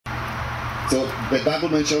So the Bible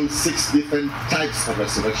mentions 6 different types of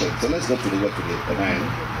resurrection. So let's go to the word today. Amen.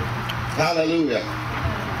 Hallelujah.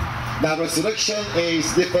 Now resurrection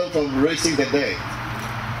is different from raising the dead.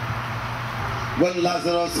 When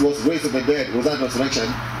Lazarus was raised from the dead, was that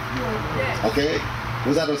resurrection? Okay?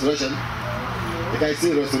 Was that resurrection? You can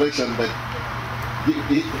see resurrection, but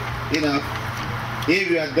you know, if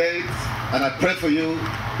you are dead and I pray for you,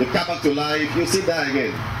 you come back to life, you still die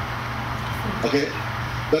again. Okay?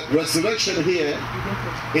 But resurrection here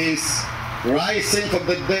is rising from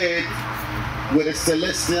the dead with a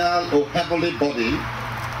celestial or heavenly body,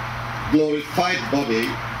 glorified body,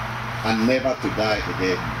 and never to die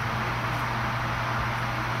again.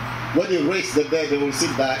 When you raise the dead, they will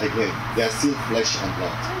still die again. They are still flesh and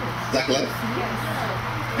blood. Is that clear?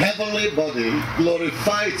 Yes. Heavenly body,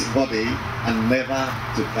 glorified body, and never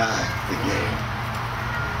to die again.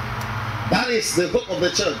 That is the hope of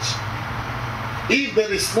the church. If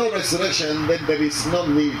there is no resurrection, then there is no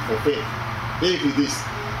need for faith. If it is,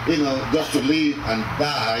 just to live and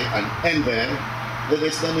die and end there, then there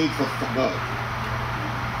is no need for God.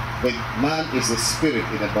 But man is a spirit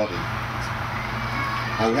in a body.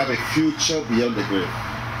 And we have a future beyond the grave.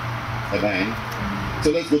 Amen.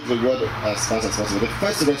 So let's go to the word as fast as possible. The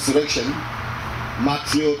first resurrection,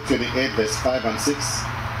 Matthew 28 verse 5 and 6.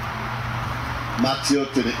 Matthew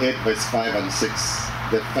 28 verse 5 and 6.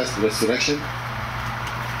 The first resurrection.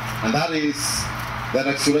 And that is the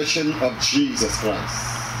resurrection of Jesus Christ.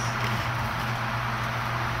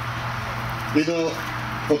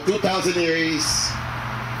 For 2,000 years,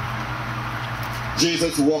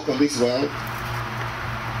 Jesus walked on this world.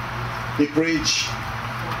 He preached,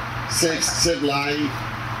 saved life,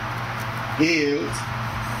 healed.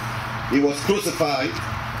 He was crucified.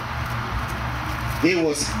 He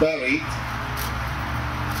was buried.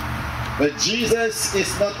 But Jesus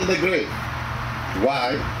is not in the grave.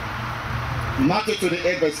 Why? Matthew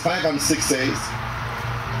 28 verse 5 and 6 says,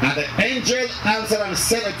 and the angel answered and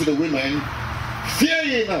said unto the women, fear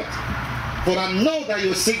ye not, for I know that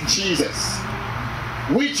you seek Jesus,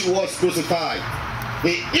 which was crucified.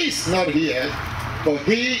 He is not here, for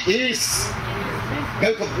he is. He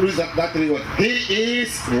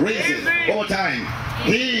is risen. One more time.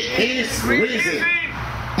 He is risen.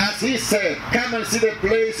 As he said, come and see the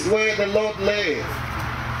place where the Lord lay.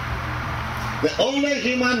 The only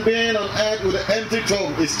human being on earth with an empty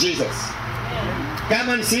tomb is Jesus. Come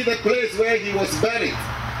and see the place where he was buried.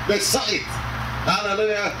 They saw it.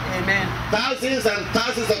 Hallelujah. Amen. Thousands and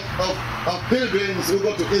thousands of pilgrims who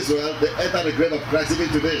go to Israel, they enter the grave of Christ even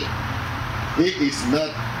today. He is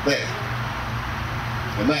not there.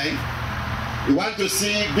 Amen. You want to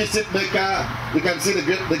visit Mecca, you can see the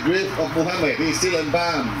grave of Muhammad. He is still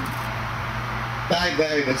embalmed. Died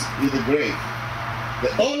there in the grave. The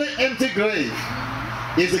only empty grave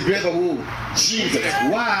is the grave of who? Jesus.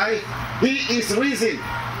 Why? He is risen.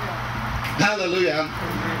 Hallelujah.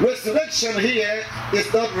 Resurrection here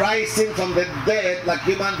is not rising from the dead like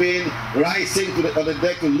human being rising from the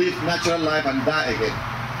dead to live natural life and die again.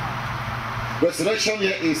 Resurrection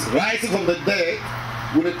here is rising from the dead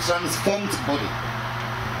with a transformed body.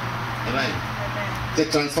 Amen. It's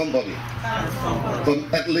a transformed body. From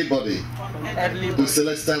earthly body to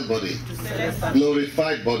celestial body.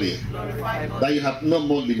 Glorified body. That you have no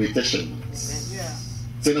more limitations.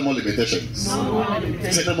 Say no more limitations.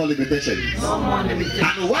 Say no more limitations.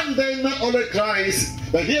 And one day, not only Christ,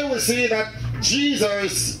 but here we see that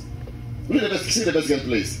Jesus, see the best girl,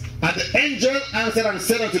 please. And the angel answered and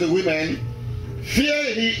said unto the women,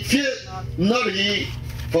 fear not ye,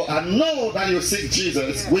 for I know that you seek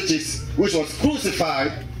Jesus, which was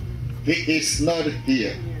crucified. He is not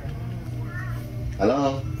here.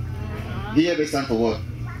 Hello? Here they stand for what?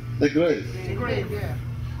 The grave. The grave, yeah.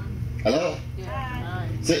 Hello? Yeah.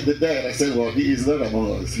 Say the dead. I said, well, he is not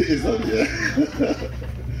among us. He is not here.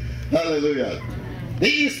 Hallelujah.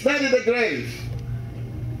 He is not in the grave.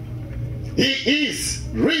 He is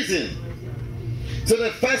risen. So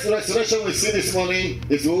the first resurrection we see this morning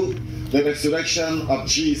is who? The resurrection of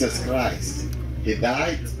Jesus Christ. He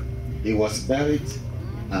died, he was buried,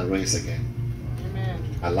 and raised again. Amen.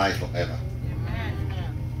 Alive forever. Amen.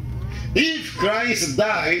 If Christ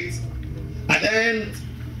died and then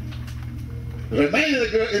remained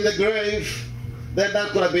in the grave, then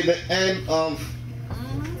that could have been the end of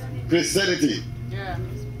Christianity. Yeah.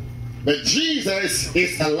 But Jesus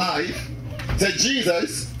is alive. Say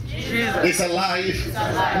Jesus is alive,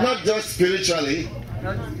 not just spiritually.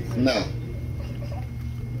 No.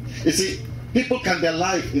 You see, people can be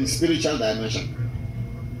alive in spiritual dimension.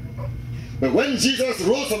 But when Jesus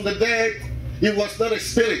rose from the dead, he was not a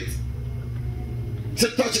spirit. He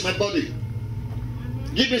said, touch my body.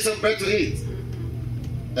 Give me some bread to eat.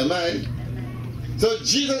 Amen. So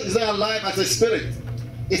Jesus is not alive as a spirit.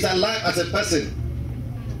 He's alive as a person.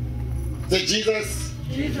 So Jesus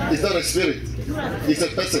is not a spirit. He's a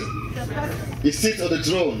person. He sits on the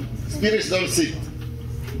throne. Spirits don't sit.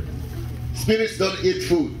 Spirits don't eat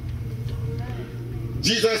food.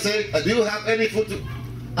 Jesus said, do you have any food to...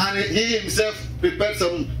 And he himself prepared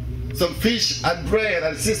some fish and bread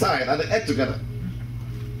and seaside, and they ate together.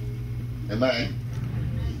 Amen.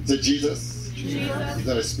 So Jesus is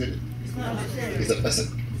not a spirit. He's a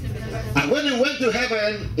person. And when he went to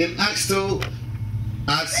heaven in Acts 2,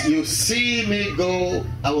 as you see me go,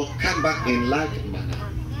 I will come back in like manner.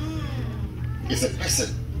 It's a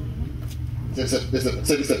person. It's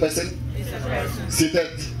a person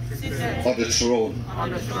seated on the throne.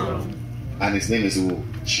 And his name is who?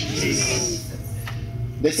 Jesus.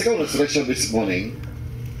 The second resurrection this morning,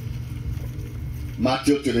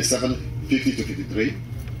 Matthew 27, 50 to 53.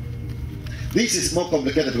 This is more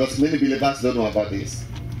complicated because many believers don't know about this.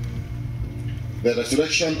 The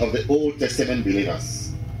resurrection of the Old Testament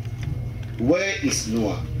believers. Where is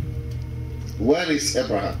Noah? Where is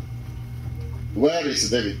Abraham? Where is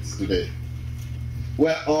David today?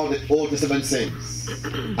 Where are all the Old Testament saints?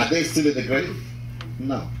 Are they still in the grave?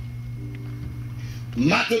 No.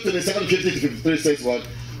 Matthew 27, 50 to 53 says what?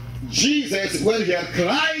 Jesus, when he had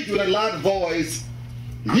cried with a loud voice,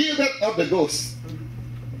 yielded up the ghost.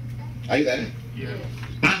 Are you there? Yeah.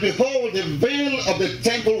 And behold, the veil of the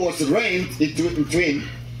temple was rent in twain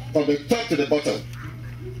from the top to the bottom.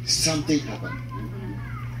 Something happened.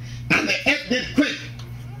 And the earth did quake.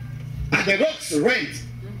 And the rocks rent.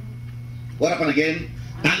 What happened again?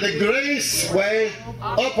 And the graves were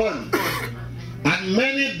opened. And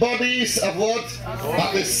many bodies of what?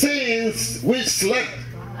 Of the saints which slept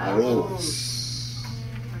arose.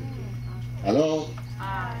 Hello?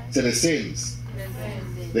 Say the saints.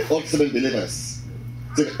 The Old Testament believers.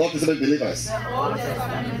 Say the Old Testament believers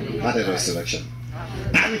had a resurrection.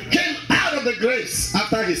 And came out of the graves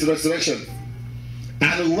after his resurrection.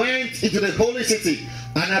 And went into the holy city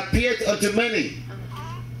and appeared unto many.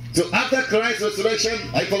 So after Christ's resurrection,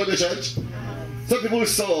 I follow the church. Some people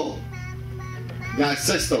saw their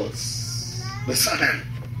ancestors, the Son.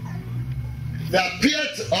 They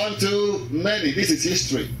appeared unto many. This is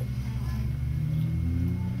history.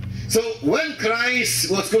 So when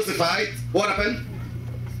Christ was crucified, what happened?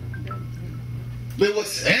 There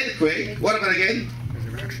was earthquake. What happened again?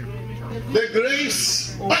 The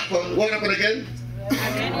graves opened. What happened again?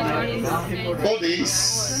 Bodies.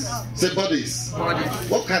 Say bodies.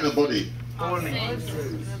 What kind of body?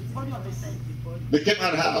 They came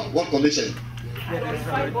out how? What condition?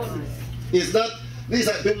 Is that these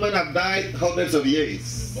are people have died hundreds of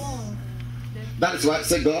years. That is why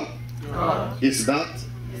say God is not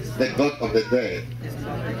the God of the dead.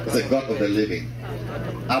 It's the God of the living.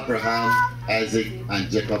 Abraham, Isaac, and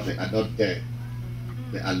Jacob, they are not dead.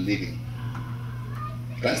 They are living.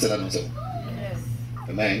 Christ said that also.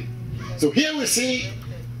 Amen. So here we see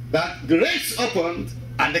that graves opened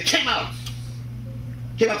and they came out.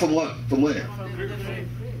 Came out from what? From where?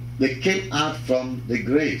 They came out from the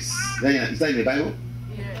graves. Is that in the Bible?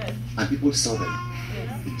 Yes. And people saw them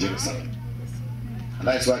in Jerusalem. And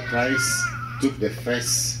that's why Christ took the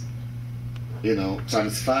first,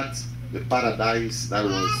 transferred the paradise that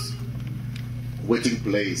was waiting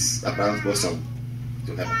place, Abraham's bosom,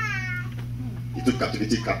 to heaven. He took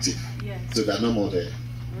captivity captive. Yes. So they are no more there.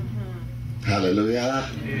 Hallelujah.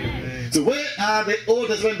 Amen. So where are the Old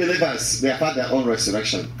Testament believers? They have had their own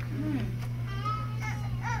resurrection.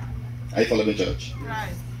 Are you following me, church?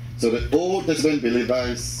 Right. So the Old Testament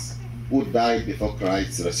believers who died before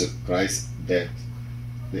Christ's death,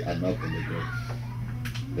 they are not in the grave.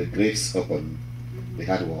 The graves open. They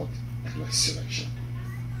had what? A resurrection.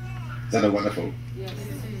 Is that wonderful? Yes.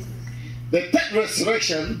 The third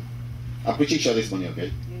resurrection, I'm preaching short this morning,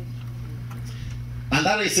 okay? And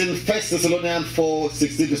that is in 1 Thessalonians 4,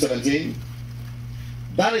 16 to 17.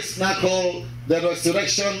 That is now called the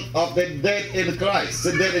resurrection of the dead in Christ.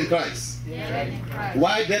 The dead in Christ. Dead in Christ.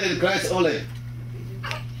 Why dead in Christ only?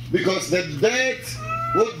 Because the dead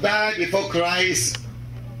who died before Christ,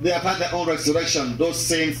 they have had their own resurrection, those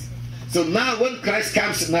saints. So now when Christ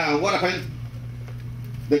comes now, what happened?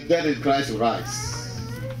 The dead in Christ will rise.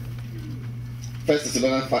 1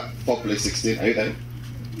 Thessalonians 4, 16. Are you there?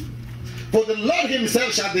 For the Lord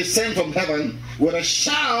himself shall descend from heaven with a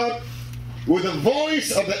shout, with the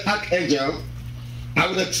voice of the archangel,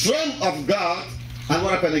 and with the trump of God. And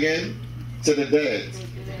what happened again? So the dead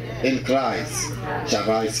in Christ shall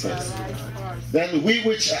rise first. Then we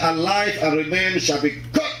which are alive and remain shall be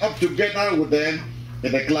caught up together with them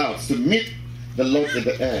in the clouds to meet the Lord in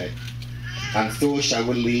the air, and so shall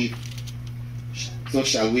we live, so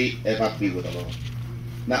shall we ever be with the Lord.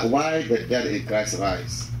 Now, why the dead in Christ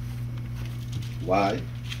rise? Why?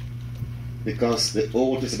 Because the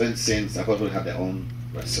Old Testament saints have already had their own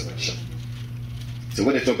resurrection. So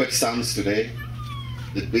when the trumpet sounds today,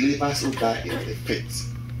 the believers who die in the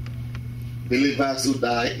faith, believers who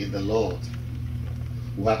die in the Lord,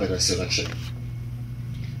 who have a resurrection.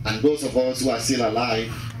 And those of us who are still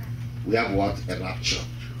alive, we have what? A rapture.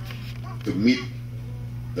 To meet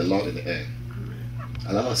the Lord in the air.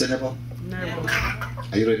 Hello, say never? Never.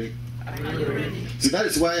 Are you ready? Are you ready? So that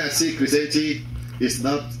is why I say Christianity is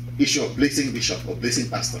not issue of blessing bishop or blessing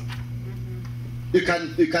pastor. You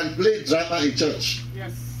can play drama in church.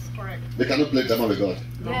 Yes, correct. They cannot play drama with God.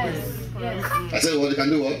 Yes, correct. I said, well, you can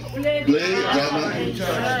do what? Play drama, In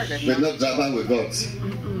church. but not drama with God.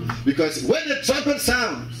 Because when the trumpet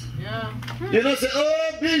sounds, Yeah. you don't say,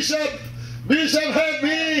 oh, Bishop, help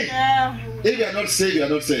me. Yeah. If you are not saved, you are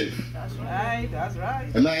not saved. That's right. That's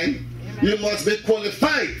right. Amen. You must be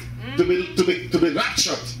qualified to be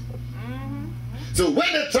raptured. So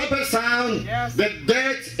when the trumpet sound, Yes. the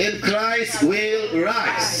dead in Christ will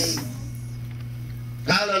rise.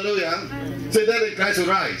 Hallelujah. Say dead in Christ will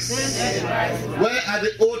rise. Where are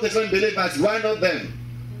the Old Testament believers? Why not them?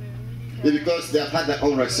 It's because they have had their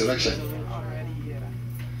own resurrection. Already, yeah.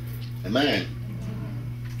 Amen.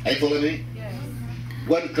 Are you following me?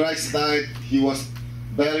 When Christ died, he was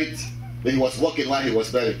buried, but he was walking while he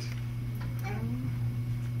was buried.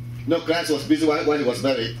 No, Christ was busy while he was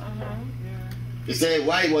buried. He said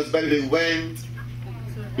while he was buried, he went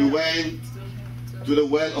to the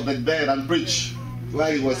well of the dead and preached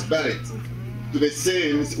while he was buried to the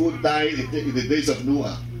saints who died in the days of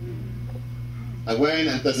Noah. I went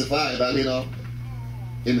and testified that,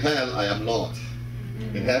 in hell I am Lord.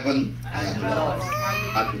 In heaven I am Lord.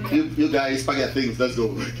 And you guys pack your things, let's go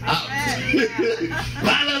out.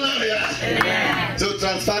 Hallelujah. So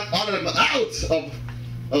transfer all of them out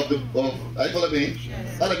are you following me?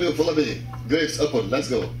 All of you follow me. Graves open, let's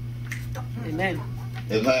go. Amen.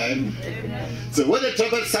 Amen. So when the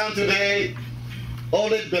trumpet sound today,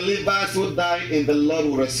 only believers who die in the Lord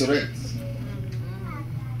will resurrect.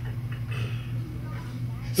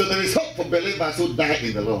 So there is hope for believers who die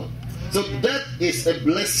in the Lord. So death is a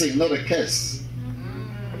blessing, not a curse.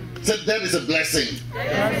 So death is a blessing.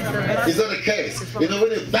 It's not a curse. When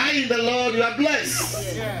you die in the Lord, you are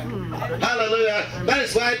blessed. Yeah. Hallelujah. That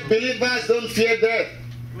is why believers don't fear death.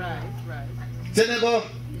 Right. Say never.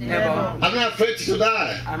 Never. I'm not afraid to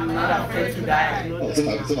die. I'm not afraid to die. Oh,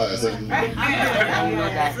 somebody said.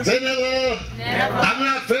 Say never. I'm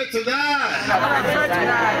not afraid to die.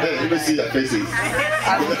 Hey, let me see your faces.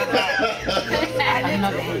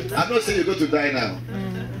 I'm not saying you're going to die now.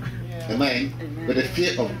 Amen. But the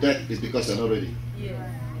fear of death is because you're not ready.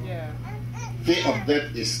 Yeah. Fear of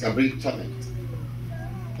death can bring torment.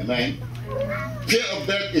 Amen. Fear of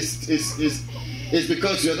death is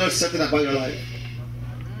because you're not certain about your life.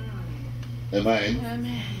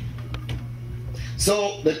 Amen.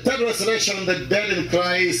 So the third resurrection, the dead in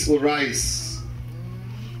Christ will rise.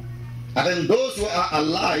 And then those who are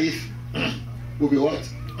alive will be what?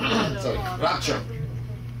 Sorry, rapture.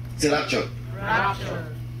 Say rapture.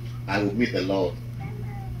 Rapture. I will meet the Lord.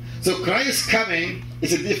 So Christ's coming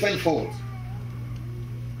is a different fold.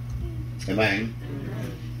 Amen.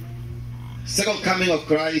 Second coming of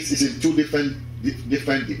Christ is in two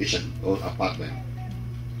different divisions or apartments.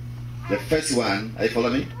 The first one, are you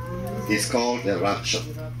following me? Is called the rapture.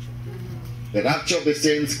 The rapture of the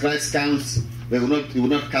saints, Christ comes, he will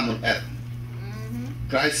not come on earth.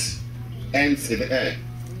 Christ ends in the air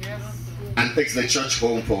and takes the church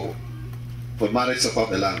home for marriage of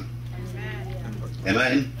the Lamb.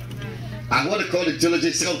 Amen. And what they call the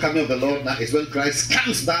theology, second coming of the Lord now is when Christ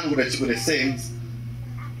comes down with the saints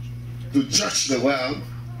to judge the world,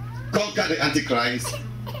 conquer the Antichrist,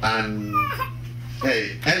 and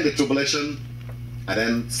end the tribulation, and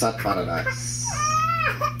then start paradise.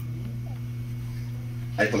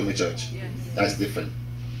 I follow me, church. That's different.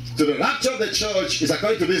 So the rapture of the church is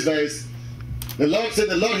according to these days. The Lord said,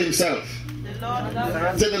 the Lord Himself.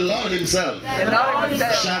 Say the Lord Himself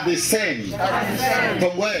shall descend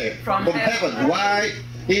from where? From heaven. Why?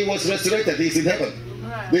 He was resurrected. He's in heaven.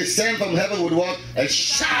 Descend from heaven with what? A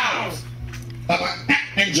shout of an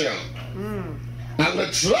angel. And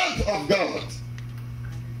with the trump of God.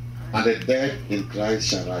 And the dead in Christ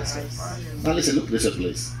shall rise. Now listen, look this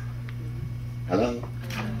place. Hello?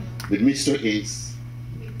 The mystery is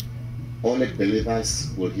only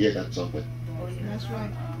believers will hear that trumpet. That's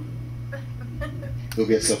right. It will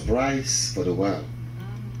be a surprise for the world.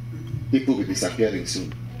 People will be disappearing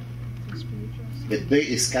soon. the day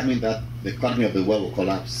is coming that the economy of the world will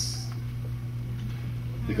collapse.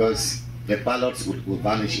 Because the pilots will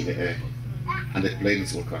vanish in the air and the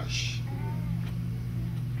planes will crash.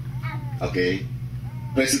 Okay?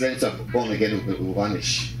 Presidents of born again will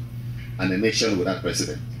vanish and the nation without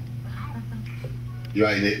president. You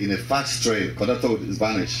are in a fast train, conductor will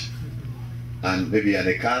vanish, and maybe in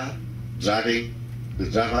a car driving, the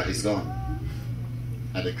driver is gone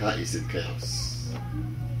and the car is in chaos.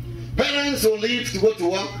 Parents will leave to go to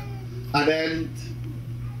work, and then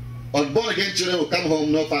unborn again children will come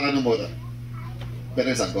home, no father, no mother.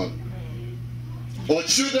 Parents are gone. Or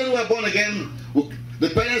children who are born again, the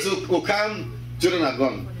parents will come, children are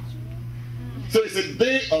gone. So it's a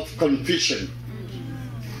day of confusion.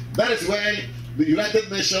 That is why the United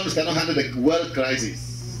Nations cannot handle the world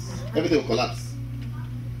crisis. Everything will collapse.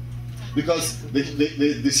 Because the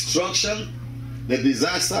destruction, the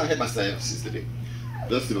disaster, I have myself today.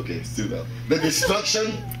 That's still okay, still well. The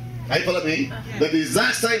destruction, are you follow me? The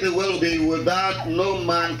disaster in the world will be without no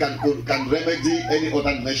man can remedy any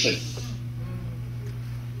other nation.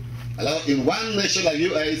 Hello? In one nation like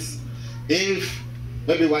US, if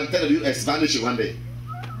maybe 1/3 of the US vanish in one day,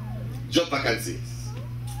 job vacancies,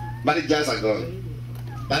 managers are gone,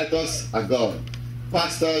 directors are gone,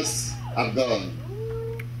 pastors are gone,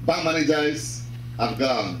 bank managers are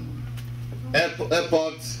gone,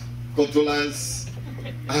 airport controllers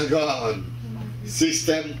are gone,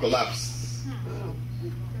 system collapse.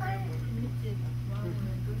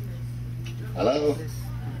 Hello?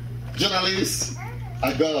 Journalists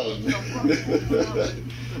are gone.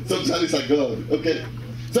 Some journalists are gone. Okay.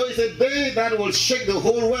 So it's a day that will shake the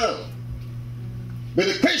whole world. But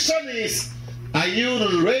the question is, are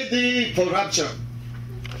you ready for rapture?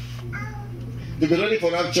 To be ready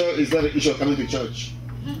for rapture is not an issue of coming to church.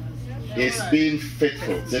 It's being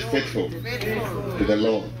faithful. Say faithful to the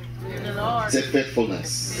Lord. Say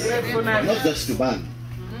faithfulness. Not just to man.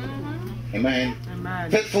 Amen.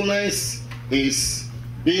 Faithfulness is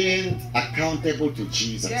being accountable to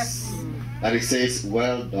Jesus. And it says,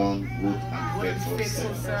 well done, good and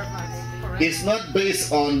faithful servant. It's not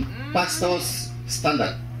based on pastor's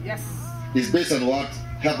standard. It's based on what?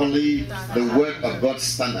 Heavenly, the word of God's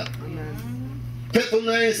standard.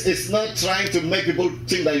 Faithfulness is not trying to make people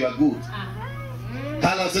think that you are good.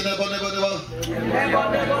 Hello, say never, never, never.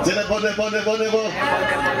 Say never, never.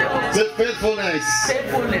 Say faithfulness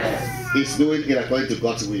is doing it according to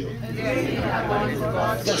God's will.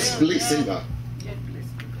 Just pleasing God.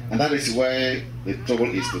 And that is where the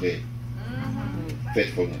trouble is today.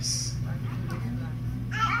 Faithfulness.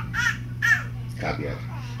 Caveat.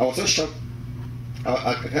 I was so shocked.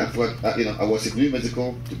 I was in New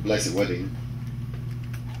Mexico to bless a wedding.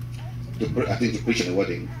 To preach in a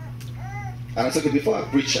wedding. And I said, before I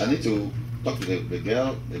preach, I need to talk to the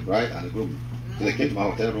girl, the bride, and the groom. So they came to my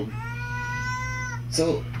hotel room.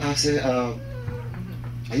 So I said, are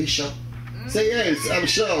you sure? Say, yes, I'm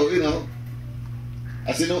sure, you know.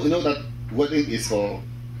 I said, you know that wedding is for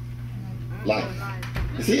life.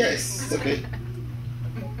 He said, yes, it's okay.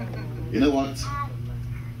 You know what?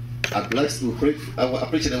 I blessed to preach. I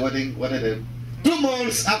preached in a wedding. One of them. 2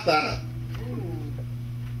 months after,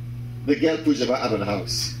 the girl pushed the man out of the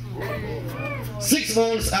house. 6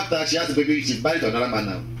 months after she has a baby, she's married to another man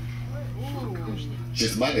now.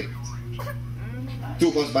 She's married.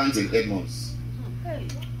 2 husbands in 8 months.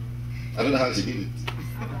 I don't know how she did it.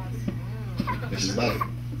 But she's married.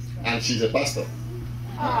 And she's a pastor.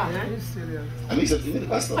 I mean, she's a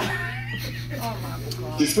pastor.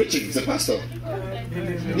 She's preaching, she's a pastor. I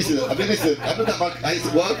talk about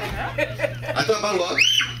what? I talk about what?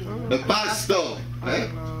 The pastor.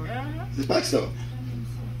 The pastor.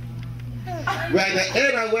 We're in the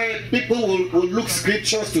era where people will look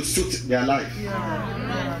scriptures to suit their life.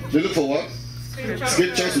 They look for what?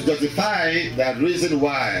 Scriptures to justify their reason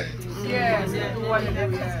why.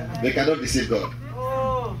 They cannot deceive God.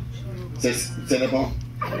 Says Zenebon,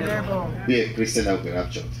 be a Christian that will be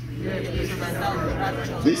raptured.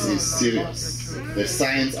 This is serious. The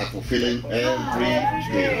signs are fulfilling every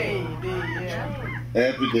day.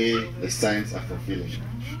 Every day the signs are fulfilling.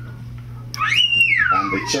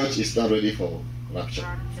 And the church is not ready for rapture.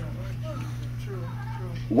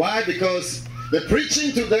 Why? Because the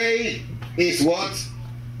preaching today is what?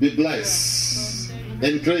 Be blessed,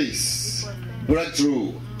 increase,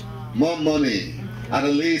 breakthrough, more money, and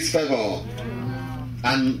release favor.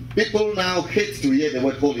 And people now hate to hear the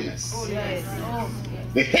word holiness.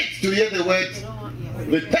 They hate to hear the word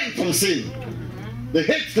repent from sin. They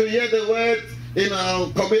hate to hear the word,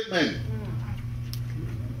 commitment.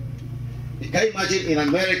 Can you imagine in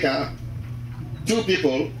America, 2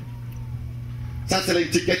 people start selling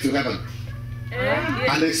tickets to heaven?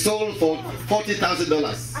 And they sold for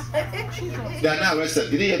 $40,000. They are now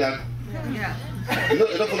arrested. Did you hear that? Yeah. You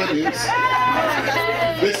don't follow the news?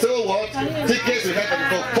 They sold what? Tickets to heaven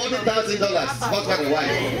for $40,000. Husband and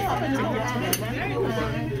wife.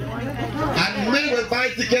 And men will buy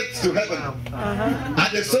tickets to heaven.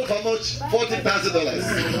 And they sold for much? $40,000.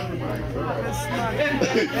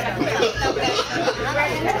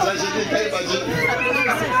 So can you imagine?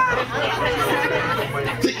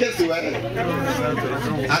 Tickets to heaven.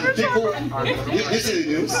 And people, you see the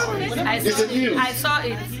news? It's the news. I saw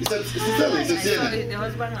it. It's a CNN.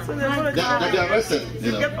 They'll be arrested,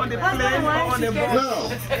 you know. Get on the plane or on the bus. No.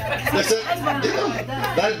 They said, you know,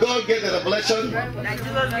 that God gave the revelation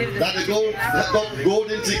that the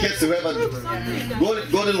golden tickets to heaven.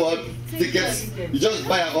 Golden what? Tickets. You just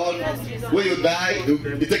buy a all. When you die, you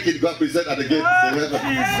take it, God present at the gate to heaven.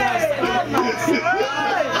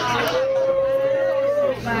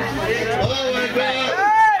 Oh my God.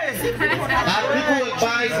 And people will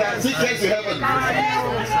buy their tickets to heaven.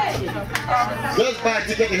 Just buy a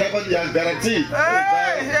ticket to heaven, you are guaranteed.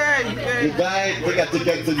 You die, take a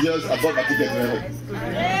ticket to just above a ticket to heaven.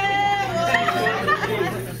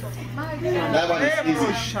 That one is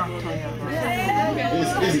easy.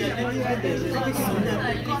 It's easy.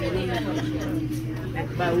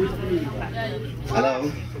 Hello?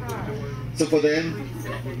 So for them,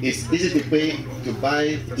 it's easy to buy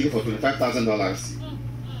a ticket for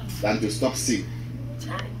 $25,000 than to stop sin.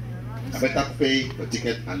 I better pay for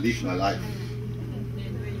ticket and live my life.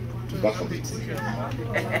 God forbid.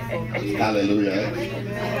 Hallelujah.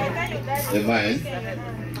 Amen.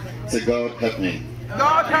 Say, God help me.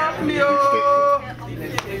 God help me, oh.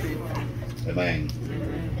 Amen.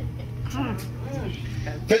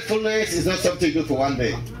 Faithfulness is not something you do for one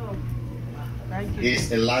day.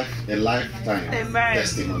 It's a lifetime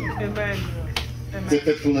testimony. Amen. Say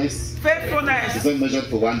faithfulness. Faithfulness. It's not measured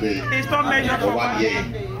for one day. It's not measured for for 1 year.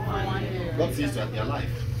 God sees you at your life.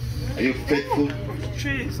 Are you faithful?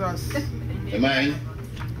 Jesus. Amen.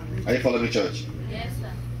 Are you following me, church? Yes,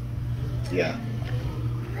 sir. Yeah.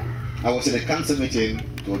 I was in a council meeting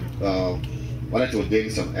to wanted to ordain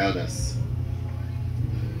some elders.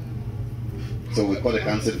 So we called the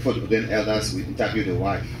council before to ordain elders. We interviewed the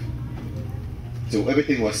wife. So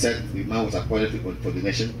everything was set. The man was appointed for the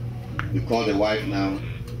nation. We called the wife now.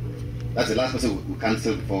 That's the last person we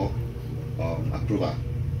cancelled before approval.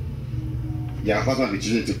 Your husband will be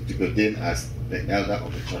chosen to be ordained as the elder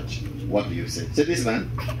of the church. What do you say? Say this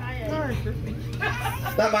man.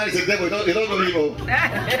 That man is a devil. You don't know him.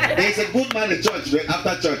 He's a good man in church, but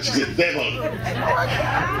after church, he's a devil.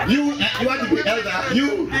 You want to be elder,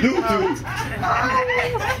 you do too.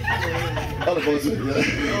 All of us.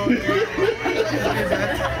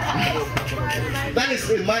 That is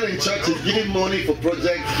a man in church. He's giving money for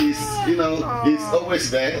projects. He's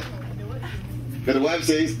always there. But the wife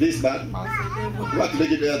says, this man, you want to make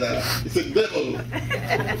him elder. It's a devil.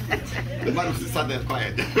 The man is sat there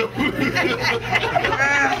quiet.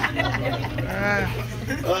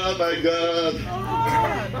 Oh my God.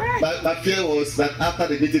 My fear was that after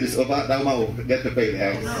the meeting is over, that woman will get to pay the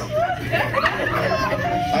house.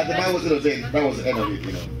 And the man wasn't ordained. That was the end of it,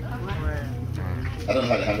 you know. I don't know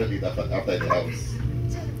how to handle it after the house.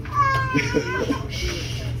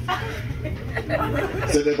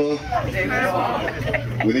 Say, devil,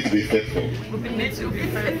 we need to be faithful.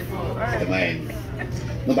 Amen.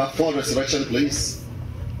 Number 4, resurrection, please.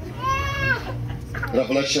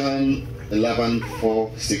 Revelation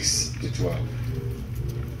 11:4-6-12.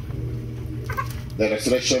 The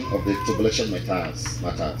resurrection of the tribulation matters.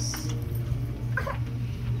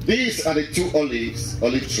 These are the 2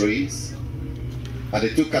 olive trees, and the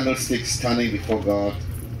 2 candlesticks standing before God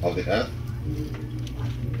of the earth.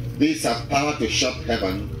 These have power to shut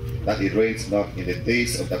heaven, that it rains not in the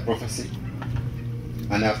days of their prophecy,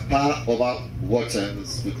 and have power over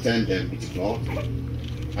waters to turn them into blood,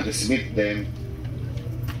 and to smite them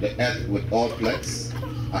the earth with all plagues,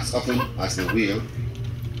 as often as they will.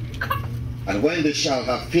 And when they shall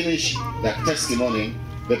have finished their testimony,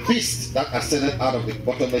 the beast that ascended out of the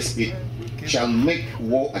bottomless pit shall make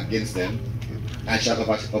war against them, and shall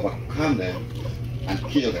overcome them and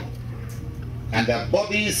kill them. And their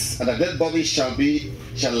bodies and their dead bodies shall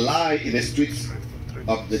lie in the streets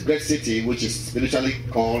of the great city, which is spiritually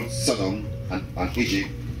called Sodom and Egypt,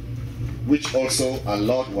 which also our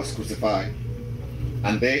Lord was crucified.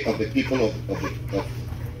 And they of the people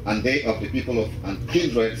and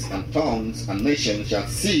kindreds and tongues and nations shall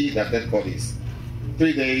see their dead bodies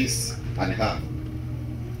 3 days and a half,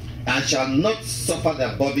 and shall not suffer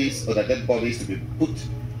their bodies or their dead bodies to be put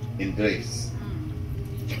in graves.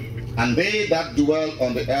 And they that dwell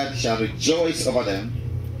on the earth shall rejoice over them,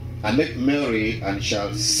 and make merry, and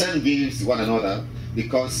shall send gifts to one another,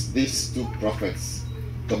 because these two prophets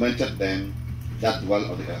tormented them that dwell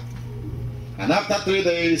on the earth. And after 3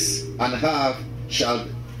 days and a half shall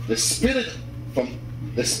the spirit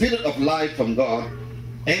of life from God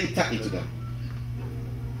enter into them.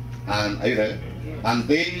 And are you there? And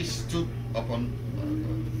they stood upon.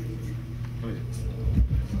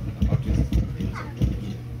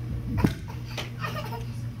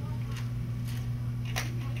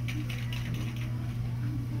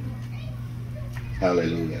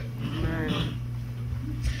 Hallelujah.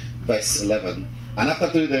 Verse 11. And after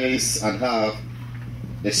 3 days and a half,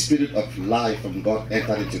 the spirit of life from God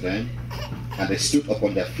entered into them, and they stood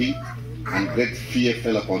upon their feet, and great fear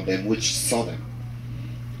fell upon them which saw them.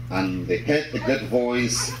 And they heard a great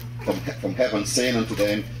voice from heaven saying unto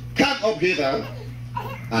them, Come up hither.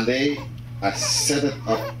 And they ascended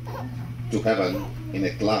up to heaven in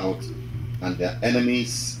a cloud, and their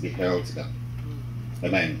enemies beheld them.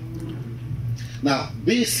 Amen. Now,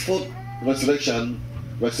 this fourth resurrection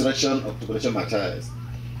of tribulation martyrs,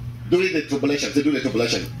 during the tribulation,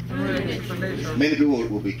 many people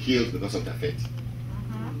will be killed because of their faith.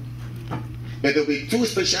 But there will be two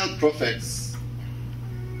special prophets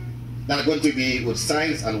that are going to be with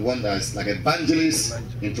signs and wonders, like evangelists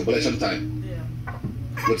in tribulation time,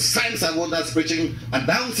 with signs and wonders preaching,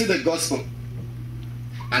 announcing the gospel.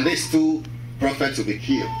 And these two prophets will be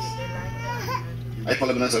killed. Are you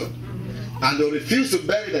following me now? And they'll refuse to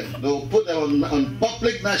bury them. They'll put them on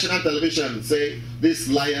public national television, say, these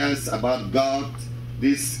liars about God,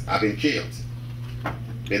 these have been killed.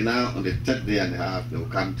 But now, on the 3rd day and a half, they'll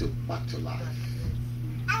come back to life.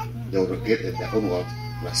 They will get their own word,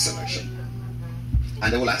 resurrection.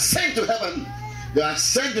 And they will ascend to heaven. They will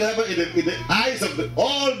ascend to heaven in the eyes of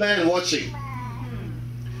all men watching.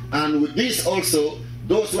 And with this also,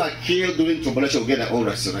 those who are killed during tribulation will get their own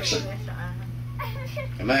resurrection.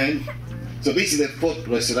 Amen. So this is the fourth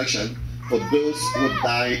resurrection for those who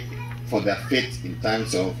die for their faith in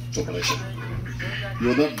times of tribulation. You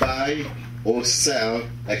will not buy or sell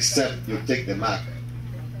except you take the mark.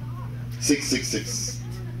 666.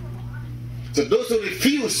 So those who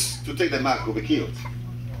refuse to take the mark will be killed.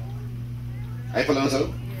 Are you following us?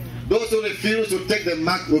 Those who refuse to take the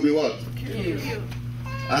mark will be what? Killed.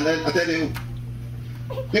 And then I tell you,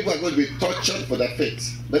 people are going to be tortured for their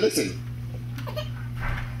faith. But listen.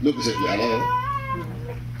 Look at you, hello.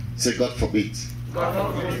 Say, God forbid,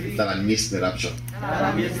 that I miss the rapture.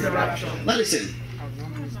 Now listen.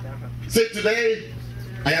 Say, today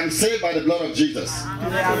I am saved by the blood of Jesus.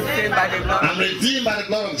 I'm redeemed by the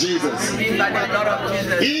blood of Jesus.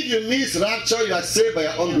 If you miss rapture, you are saved by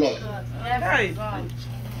your own blood.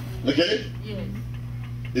 Okay?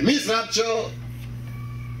 You miss rapture,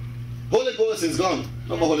 Holy Ghost is gone.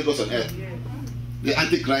 No more Holy Ghost on earth. The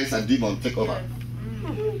Antichrist and demon take over.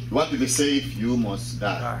 You want to be saved, you must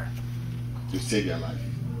die to save your life.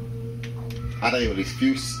 Either you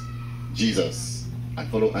refuse Jesus and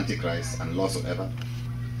follow Antichrist and lost forever,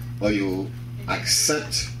 or you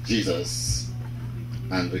accept Jesus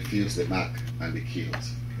and refuse the mark and be killed.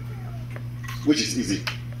 Which is easy?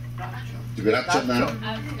 To be raptured now,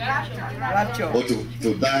 or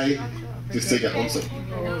to die to save your own soul?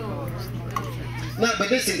 Now, but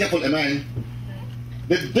listen careful, amen.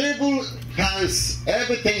 The devil has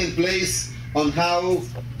everything in place on how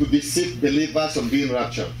to deceive believers from being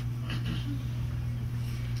raptured.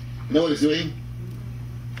 You know what he's doing?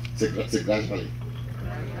 Say gradually.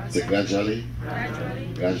 Say gradually.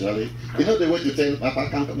 Gradually. You know the way to tell Papa,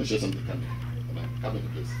 come and show something. Come into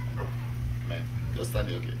place. Man, just stand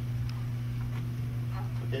here, okay?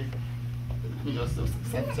 Okay? Let me just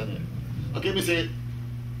stand here. Okay, me say,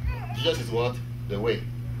 Jesus is what? The way.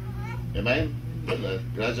 Amen?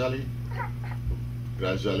 Gradually,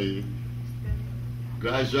 gradually,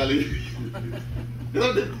 gradually,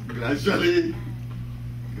 gradually,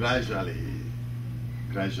 gradually,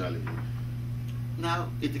 gradually. Now,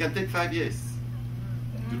 it can take 5 years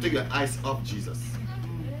to take your eyes off Jesus.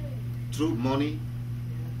 Through money,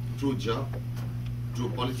 through job, through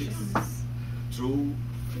politics, through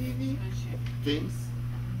things.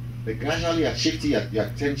 But gradually you're shifting your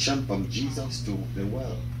attention from Jesus to the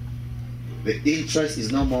world. The interest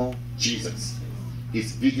is no more Jesus.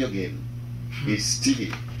 It's video game, it's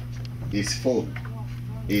TV, it's phone,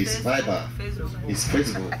 it's Viber, it's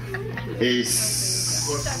Facebook,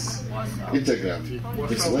 it's Instagram,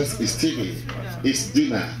 it's TV, it's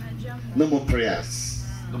dinner. No more prayers,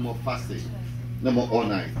 no more fasting, no more all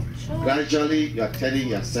night. Gradually you are turning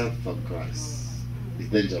yourself from Christ. It's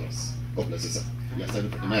dangerous. God bless you, sir. You are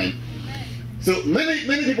standing for the man. So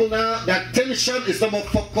many people now, their attention is no more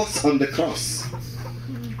focused on the cross,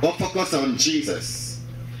 or focused on Jesus.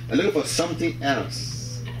 They're looking for something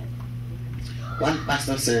else. One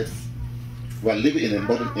pastor said, we are living in a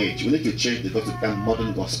modern age. We need to change the gospel to become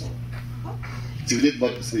modern gospel. See, we need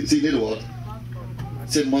what?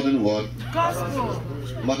 Say modern what? Gospel.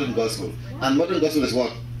 Modern gospel. And modern gospel is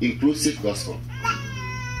what? Inclusive gospel.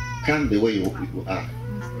 Come the way you are.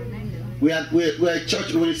 We are a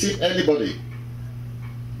church. We receive anybody.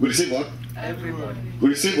 We receive what? Everybody. We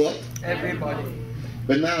receive what? Everybody.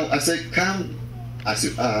 But now I say, come as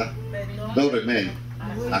you are, don't remain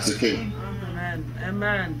as you came. Amen.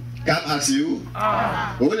 Amen. Come as you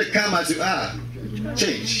Ah. But when you come as you are,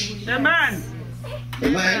 change. Amen.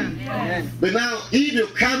 Amen. Amen. But now, if you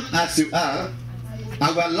come as you are,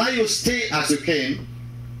 and will allow you stay as you came,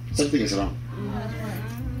 something is wrong.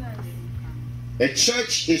 A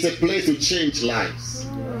church is a place to change lives.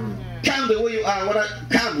 Come the way you are. When I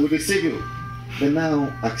come, will receive you. But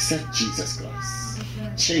now, accept Jesus Christ.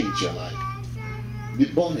 Change your life. Be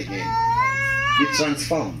born again. Be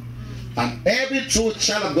transformed. And every true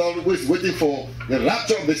child of God who is waiting for the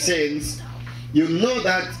rapture of the saints, you know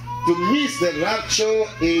that to miss the rapture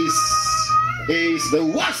is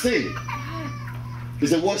the worst thing.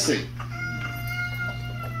 It's the worst thing.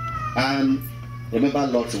 And remember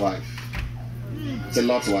Lot's wife. Say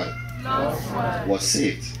Lot's wife was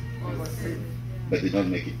saved, but did not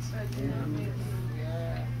make it.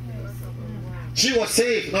 She was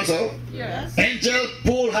saved, not so? Yes. Angel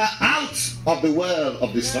pulled her out of the world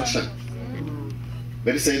of destruction.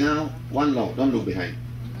 But he say now, one law, don't look behind.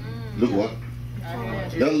 Look what?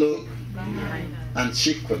 Don't look. And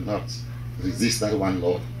she could not resist that one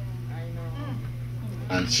law.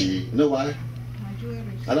 And she, you know why?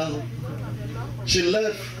 Hello? She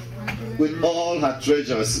left with all her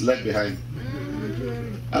treasures left behind.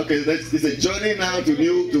 Okay, it's a journey now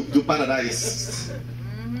to paradise.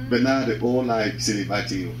 But now the whole life is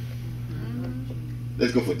inviting you.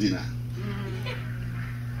 Let's go for dinner.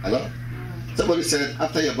 Hello? Somebody said,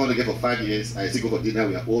 after you're born again for 5 years, I still go for dinner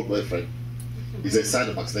with your old boyfriend. It's a sign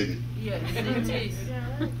of backsliding. Yes, it is.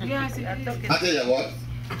 Yes, it is. After you're what?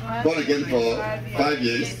 Born again for 5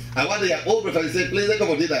 years. I want your old boyfriend to say, please let's go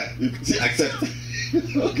for dinner. You see, accept.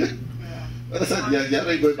 Okay. Understand? You're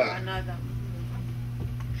already going back.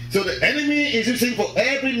 So the enemy is using for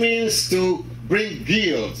every means to bring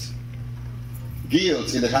guilt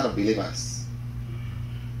in the heart of believers,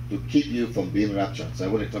 to keep you from being raptured. So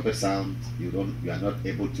when the trumpet sounds, you are not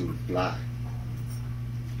able to fly.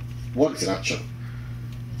 What is rapture?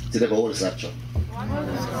 Say, what is rapture?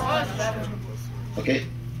 Okay?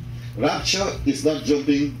 Rapture is not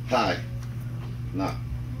jumping high. No.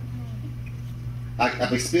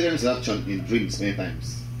 I've experienced rapture in dreams many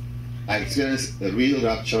times. I experienced a real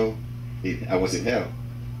rapture. I was in hell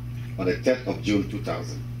on the 10th of June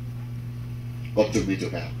 2000. God took me to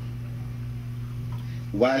hell.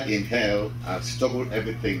 While in hell, I've struggled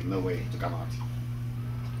everything, no way to come out.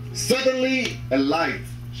 Suddenly, a light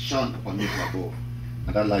shone upon me from above,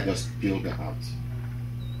 and that light just peeled me out.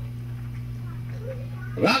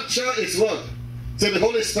 Rapture is what? Say the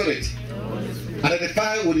Holy Spirit.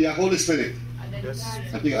 Identify with your Holy Spirit.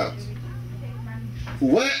 And pick out.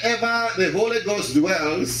 Wherever the Holy Ghost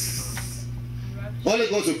dwells, Holy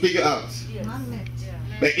Ghost will pick you out.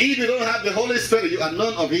 But if you don't have the Holy Spirit, you are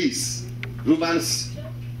none of His. Romans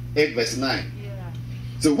 8 verse 9.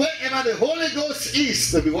 So wherever the Holy Ghost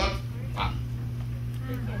is, there will be what?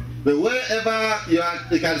 But wherever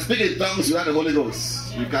you can speak in tongues without the Holy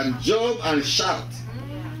Ghost, you can jump and shout.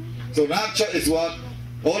 So rapture is what?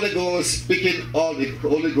 Holy Ghost speaking all the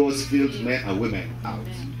Holy Ghost filled men and women out.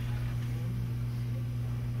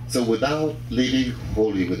 So without living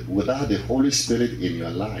holy, without the Holy Spirit in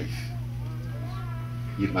your life,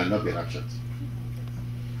 you might not be raptured.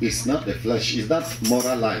 It's not the flesh, it's not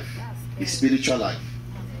moral life, it's spiritual life.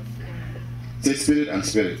 Say spirit and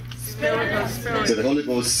spirit. Spirit and spirit. So the Holy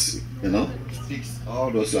Ghost, speaks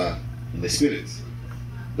all those who are in the spirit.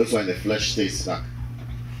 Those who are in the flesh stays back.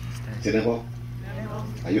 Say never.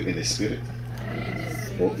 Are you in the spirit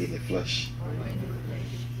or in the flesh?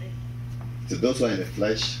 So those who are in the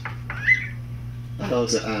flesh, and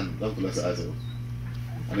also Anne, don't close your eyes.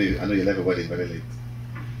 I know you left a wedding very late.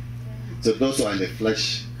 So those who are in the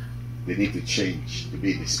flesh, they need to change to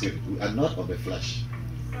be in the spirit. We are not of the flesh.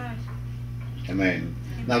 Amen.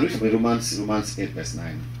 Now read from Romans 8 verse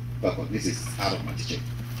 9. This is out of my teaching.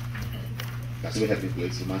 That's what we have in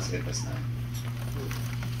place. Romans 8 verse 9.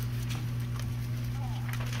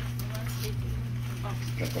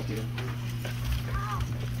 Can I continue?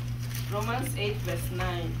 Romans 8 verse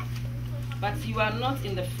 9. But you are not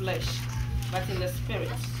in the flesh, but in the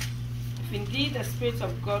Spirit. If indeed the Spirit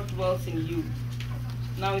of God dwells in you.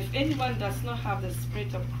 Now if anyone does not have the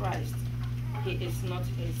Spirit of Christ, he is not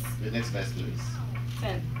his. The next verse, please.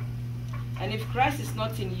 10. And if Christ is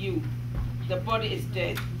not in you, the body is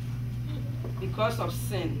dead because of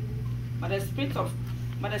sin, but the Spirit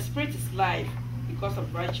is life because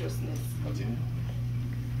of righteousness. Continue.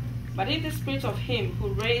 But if the Spirit of him who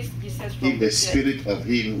raised Jesus from If the Spirit of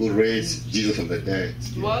him who raised Jesus from the dead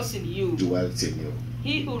dwells in you, dwells in you,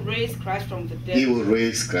 he who raised Christ from the dead he will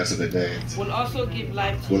raise Christ from the dead, will also give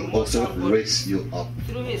life to your will also mortal body raise you up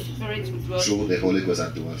through his Spirit who dwells through in the you. Holy Ghost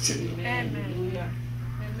that dwells in you. Hallelujah.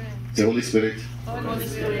 The Holy Spirit Holy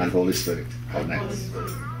Spirit. and Holy Spirit connect.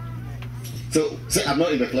 So say, I'm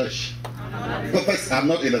not in the flesh. Confess, I'm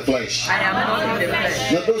not in the flesh. I am not in the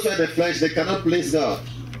flesh. Now those who are in the flesh, they cannot please God.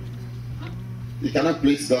 You cannot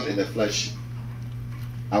please God in the flesh.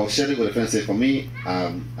 I was sharing with a friend, say, for me,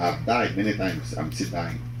 I've died many times. I'm still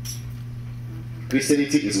dying.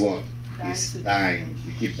 Christianity is what? It's dying.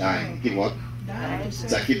 You keep dying. You keep what?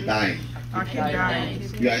 So I keep dying. I keep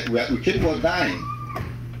dying. We keep on dying.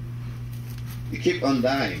 You keep on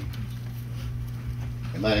dying.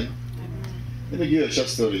 Amen. Let me give you a short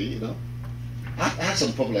story. I had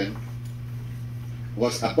some problem.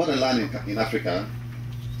 I bought a land in Africa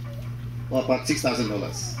for about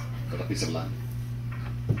 $6,000 for a piece of land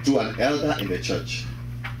to an elder in the church.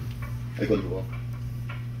 Are you going to work?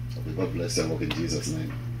 Okay, God bless you and work in Jesus'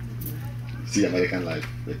 name. See American life.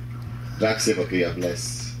 Drag safe, okay, you're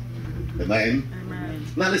blessed. Amen. Amen.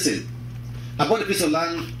 Now listen, I bought a piece of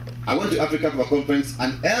land. I went to Africa for a conference.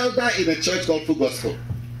 An elder in a church called Full Gospel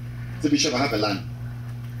said, Bishop, I have a land.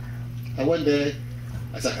 I went there.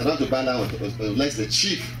 I said, I want to buy land unless the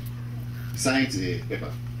chief signed the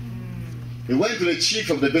paper. He went to the chief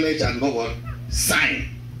of the village and got what? Sign.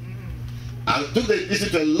 I took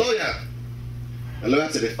this to a lawyer. The lawyer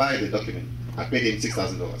certified the document. I paid him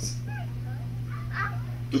 $6,000.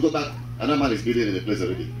 To go back, another man is building in the place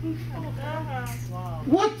already.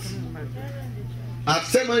 What? I've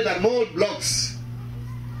sent money that more blocks.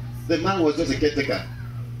 The man was just a caretaker.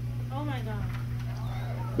 Oh my God.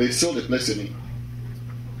 But he sold the place to me.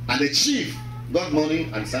 And the chief got money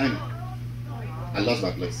and signed it. I lost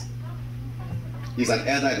my place. He's an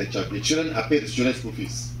elder in the church. The children, I paid the children's school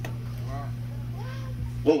fees.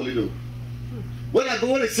 What will he do? When I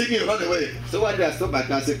go, when they see me, run away. So why did I stop my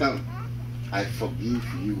car and say, come, I forgive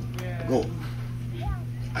you. Go.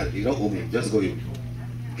 You don't owe me. Just go.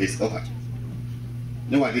 It's over.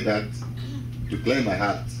 You know why I did that? To clear my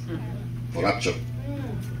heart for rapture.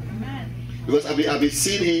 Because I've been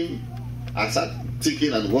seeing him. I start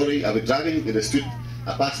thinking and worrying. I've been driving in the street.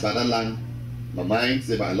 I passed by that land. My mind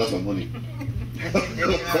said, I lost my money.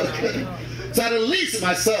 So I release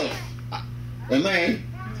myself. Amen.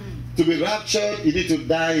 To be raptured, you need to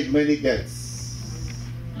die many deaths.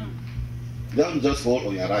 Don't just hold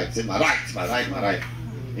on your right. Say, my right, my right, my right.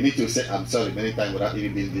 You need to say, I'm sorry many times without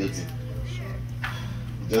even being guilty.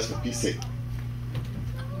 Just for peace sake.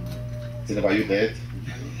 Say, are you dead?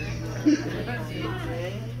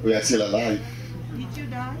 We are still alive. Did you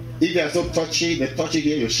die? If you are so touchy, they touch it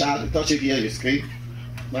here, you shout, they touch it here, you scream.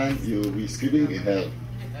 Man, you'll be screaming in hell.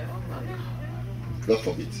 God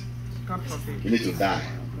forbid. God forbid. You need to die.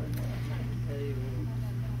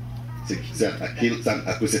 Say,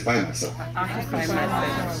 I crucify myself. I crucify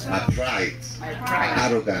myself. My pride, My my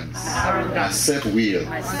pride. arrogance, my self-will.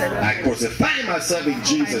 I crucify myself in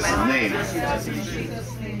Jesus' name.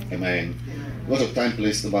 Amen. What of time,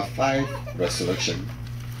 please? Number 5, resurrection.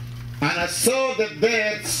 And I saw the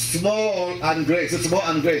dead, small and great. Say small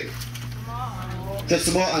and great. Say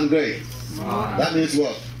small and great. That means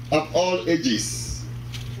what? Of all ages.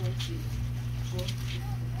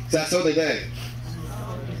 So I saw the dead,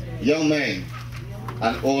 young men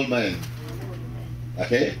and old men.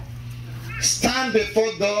 Okay? Stand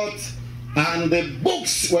before God, and the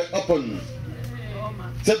books were open.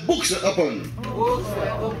 The books were open.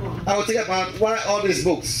 I will think about why all these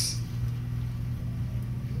books.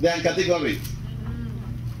 They are in category.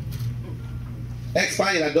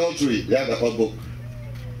 Expert in adultery, they have the whole book.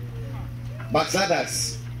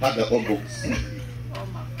 Backsliders have the whole books.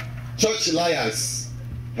 Church liars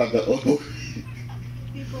have the whole book.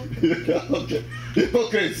 Okay.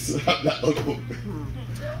 Hypocrites have the whole book.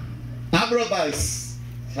 Arm robbers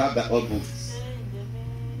have the whole books.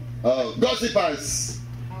 Gossipers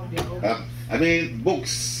have,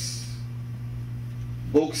 books.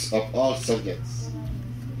 Books of all subjects.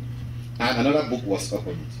 And another book was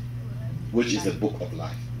opened, which is the book of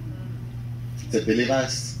life. The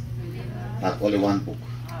believers have only one book.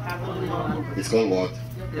 It's called what?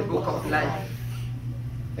 The book of life.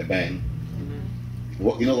 Amen.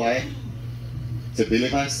 You know why? The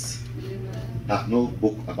believers have no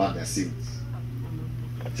book about their sins.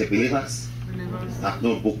 The believers have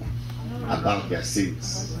no book about their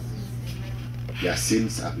sins. Their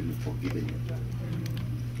sins have been forgiven.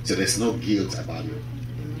 So there's no guilt about it.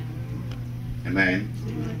 Amen.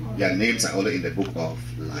 Their names are already in the book of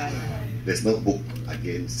life. There's no book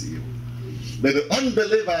against you. But the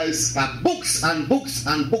unbelievers have books and books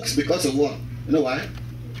and books because of what? You know why?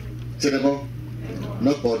 Say the more.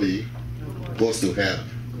 Nobody goes to hell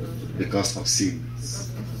because of sins.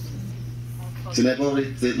 So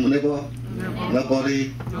nobody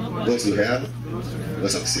goes to hell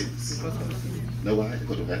because of sins. Know why they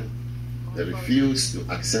go to hell? They refuse to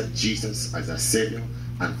accept Jesus as their Savior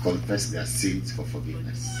and confess their sins for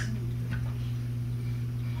forgiveness.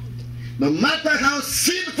 No matter how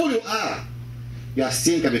sinful you are, your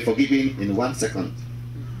sin can be forgiven in 1 second.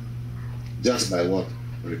 Just by what?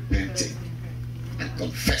 Repenting and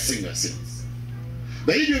confessing your sins.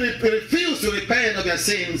 But if you refuse to repent of your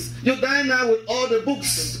sins, you die now with all the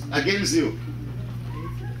books against you.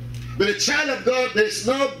 But the child of God, there is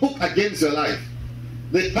no book against your life.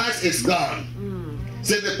 The past is gone.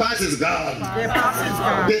 Say the past is gone. The past is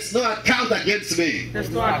gone. There's no account against me. There's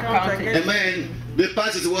no account against me. Amen. The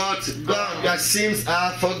past is what? Gone. Your sins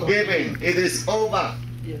are forgiven. It is over.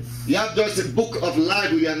 Yes. You have just a book of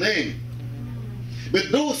life with your name.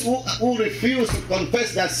 But those who refuse to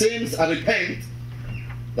confess their sins and repent,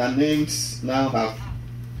 their names now have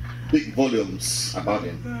big volumes about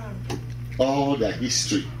them. All their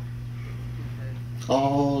history.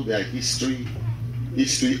 All their history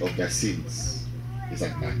of their sins is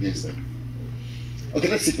against them. Okay,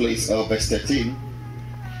 let's see please verse 13.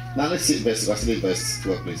 Now let's see verse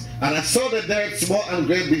 12 please. And I saw the dead, small and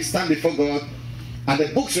great, big, stand before God, and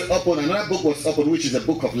the books were opened, another book was opened, which is the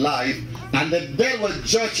book of life, and the dead were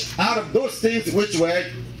judged out of those things which were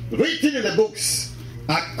written in the books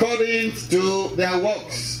according to their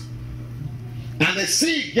works. And the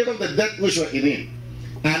sea gave up the dead which were in it,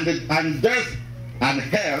 and death and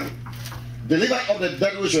hell delivered up the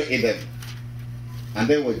dead which were in them, and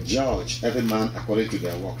they were judged every man according to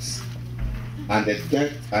their works. And the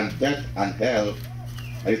death and hell,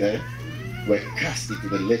 are you there, were cast into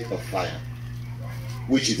the lake of fire,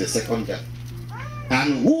 which is the second death.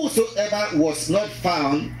 And whosoever was not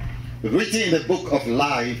found written in the book of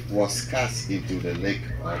life was cast into the lake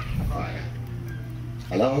of fire.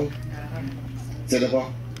 Hello? Say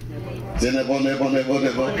never. Say never.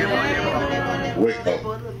 Wake up.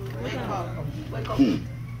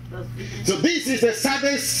 So this is the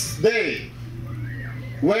saddest day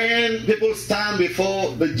when people stand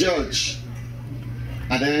before the judge,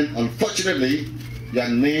 and then unfortunately your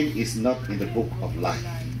name is not in the book of life.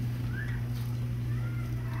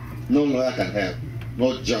 No lawyer can help,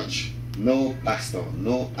 no judge, no pastor,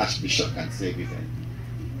 no archbishop can save you then.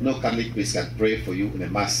 No Catholic priest can pray for you in a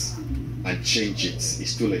mass and change it.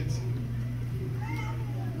 It's too late.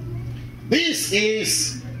 This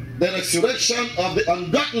is the resurrection of the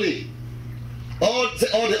ungodly. All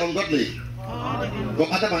the ungodly.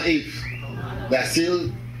 From Adam and Eve, they are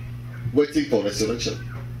still waiting for resurrection.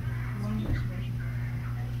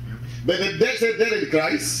 But the dead say dead in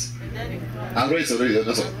Christ and raised already.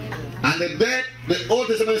 And the dead, the Old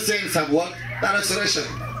Testament saints have what? That resurrection.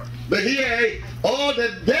 But here, all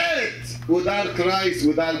the dead without Christ,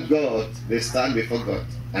 without God, they stand before God.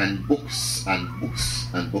 And books and books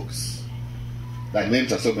and books. Their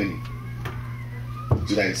names are so many.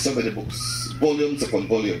 There are so many books, volumes upon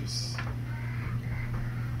volumes.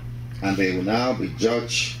 And they will now be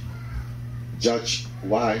judged. Judged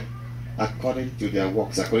why? According to their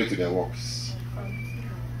works. According to their works.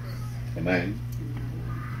 Amen.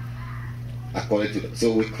 According to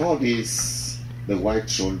so we call this the white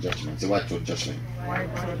throne judgment. The white throne judgment.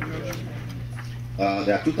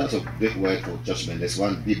 There are two types of Greek word for judgment. There's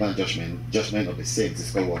one Bema judgment. Judgment of the saints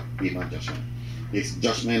is called what? Bema judgment. It's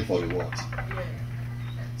judgment for reward.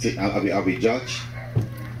 See, I'll be judged.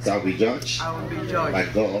 So I'll be judged by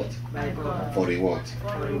God for reward.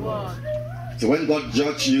 So when God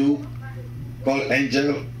judge you, call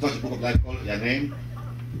angel, touch the book of life, call your name.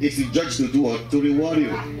 If you judge to do what? To reward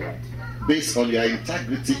you. Based on your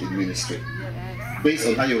integrity in ministry. Based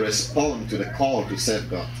on how you respond to the call to serve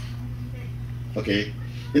God. Okay?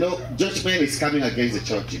 You know, judgment is coming against the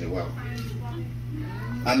church in the world.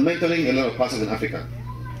 I'm mentoring a lot of pastors in Africa.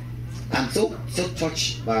 I'm so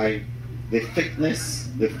touched by the fakeness,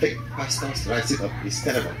 the fake pastors rising up. Is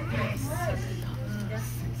terrible.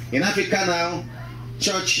 In Africa now,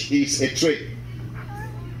 church is a trade.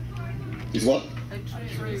 Is what?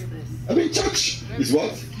 I mean, church is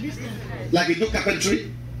what? Like you do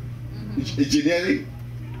carpentry. engineering.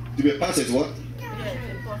 To be a pastor is what?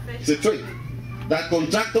 It's a trade. That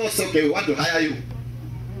contractors, okay, we want to hire you.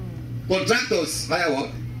 Contractors hire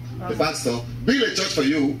what? The pastor. Build a church for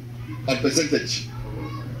you on percentage.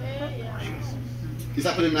 It's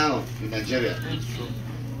happening now in Nigeria.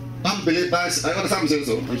 Unbelievers, I understand what I'm saying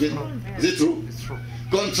so. Is it true? It's true.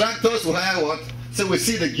 Contractors will hire what? So we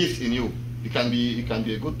see the gift in you. You can be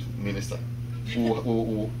a good minister.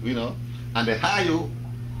 Who, you know, and they hire you,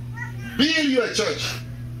 build you a church.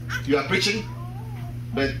 You are preaching,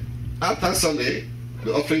 but after Sunday,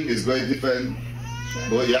 the offering is going different.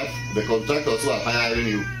 But you have the contractors who are hiring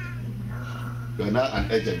you. You are now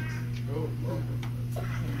an agent.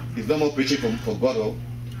 It's no more preaching for God.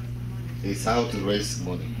 It's how to raise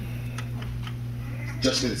money.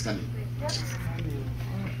 Judgment is coming.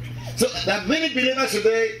 So there are many believers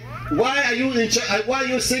today. Why are you in church? Why are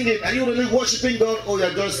you singing? Are you really worshiping God, or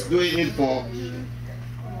you're just doing it for?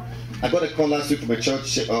 I got a call last week from a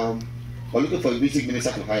church. We're looking for a music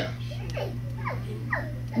minister to hire.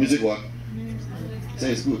 Music what?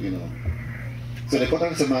 Say it's good, you know. So they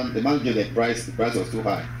contacted the man gave the price. The price was too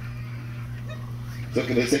high. So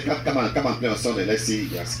they said, come on, play on Sunday. Let's see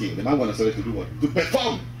your skill. The man went on Sunday to do what? To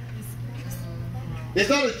perform. It's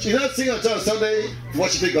not, you don't sing on church on Sunday,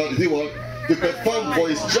 worshiping God. Is he what? To perform for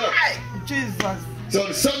his church. Jesus. So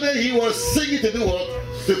on Sunday he was singing to do what?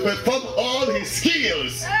 To perform all his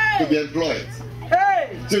skills to be employed.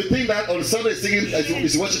 Hey. So you think that on Sunday singing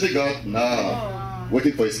is worshiping God? No.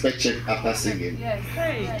 Waiting for his paycheck after singing. Yes.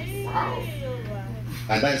 Hey. Wow.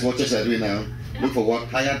 And that is what churches are doing now. Look for what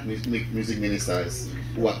hired music ministers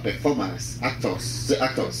who are performers, actors. Say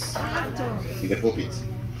actors. In the pulpit.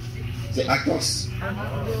 Say actors.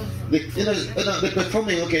 They're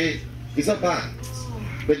performing, okay. It's not bad.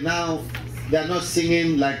 But now they are not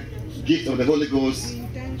singing like gift of the Holy Ghost.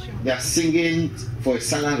 They are singing for a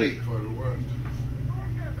salary.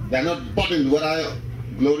 They are not burdened whether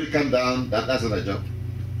glory come down. That's not a job.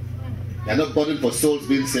 They are not burdened for souls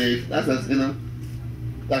being saved. That's not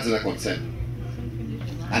a concern.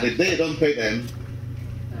 And if they don't pay them,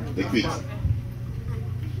 they quit.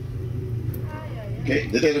 Okay?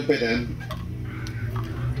 If they don't pay them,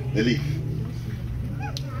 they leave.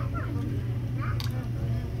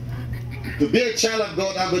 To be a child of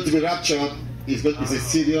God and going to be raptured is a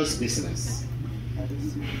serious business.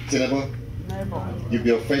 See, never? You'll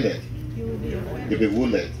be offended. You'll be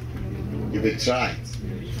wounded. You'll be tried.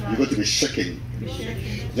 You're going to be shaken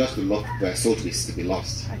just to look for a soul to be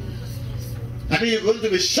lost. I mean, you're going to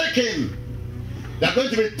be shaken. You're going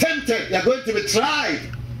to be tempted. You're going to be tried.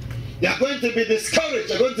 You're going to be discouraged.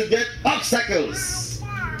 You're going to get obstacles.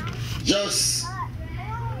 Just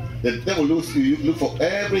the devil look for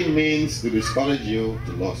every means to discourage you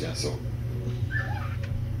to lose your soul.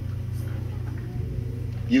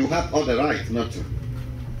 You have all the right not to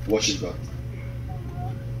worship God.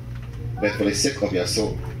 But for the sake of your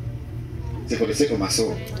soul, say for the sake of my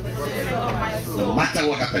soul, no matter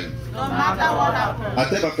what happened. I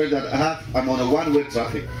tell my friend that I'm on a one-way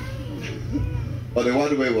traffic. Or the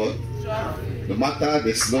one-way what? No matter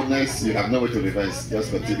the slowness, you have no way to reverse.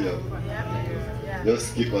 Just continue.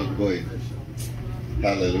 Just keep on going.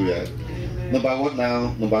 Hallelujah. Number one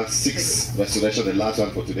now, number 6, resurrection, the last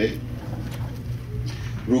one for today.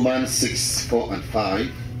 Romans 6, 4 and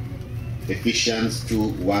 5. Ephesians 2,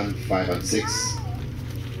 1, 5 and 6.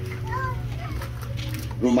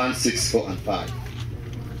 Romans 6, 4 and 5.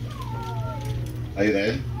 Are you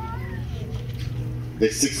there? The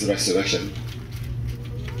 6th resurrection.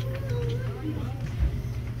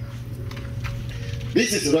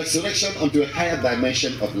 This is resurrection unto a higher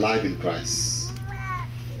dimension of life in Christ.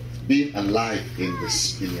 Being alive in your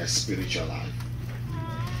spiritual life.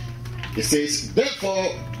 It says,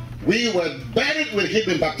 therefore, we were buried with him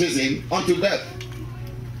in baptism unto death.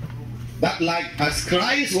 That like as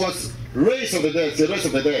Christ was raised from the dead, say raised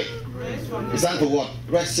from the dead. It stands for what?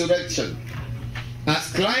 Resurrection.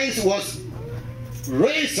 As Christ was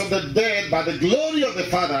raised from the dead by the glory of the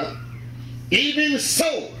Father, even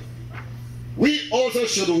so, we also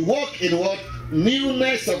should walk in what?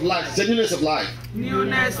 Newness of life. Say newness of life.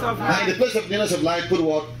 Newness of life. And in the place of newness of life, put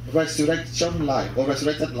what? Resurrection life or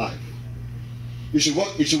resurrected life. You should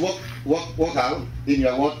walk out in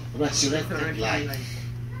your what? Resurrected life.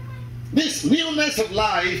 This newness of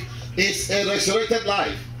life is a resurrected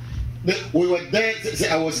life. We were dead. Say,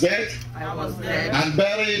 I was dead. I was dead. And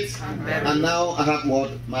buried. And now I have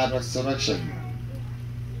what? My resurrection.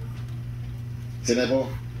 Say, neighbor,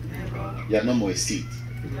 you are no more a seed.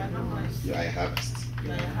 You are a harvest. You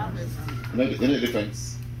know the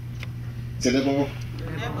difference? Say neighbor,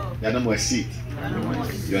 you are no more seed.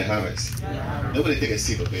 You are harvest. Nobody take a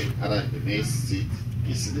seed, okay? Other the maize seed.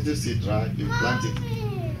 It's a little seed dry, you plant it.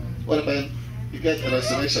 What about you get a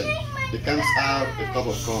restoration? It comes out a cup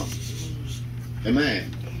of corn.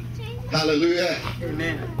 Amen. Hallelujah.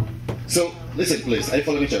 Amen. So listen, please. Are you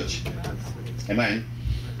following me, church? Amen.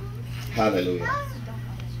 Hallelujah.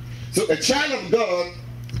 So a child of God,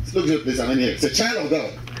 look at this, I'm in here. It's a child of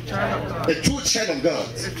God. A true child of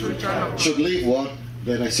God should live what?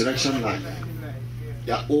 The resurrection life.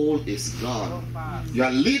 Your old is gone. You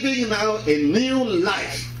are living now a new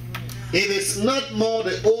life. It is not more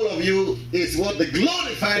the old of you, it's what the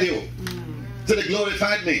glorified you. So they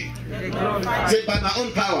glorified me. Say, by my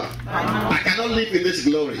own power, I cannot live in this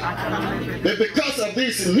glory. But because of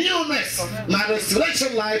this newness, my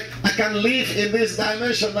resurrection life, I can live in this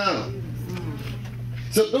dimension now.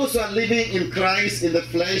 So those who are living in Christ in the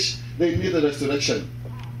flesh, they need a resurrection.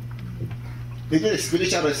 They need a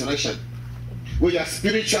spiritual resurrection. Where your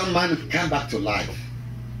spiritual man come back to life.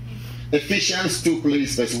 Ephesians 2,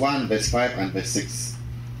 please, verse 1, verse 5, and verse 6.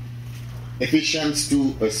 Ephesians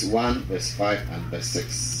 2, verse 1, verse 5, and verse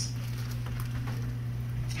 6.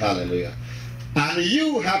 Hallelujah. And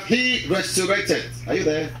you have he resurrected. Are you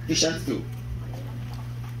there? Ephesians 2.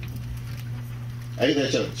 Are you there,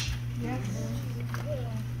 church? Yes.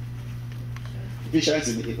 Ephesians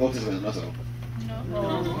in the Old Testament, not so.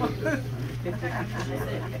 No.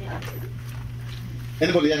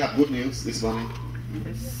 Anybody here have good news this morning?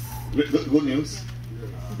 Good news?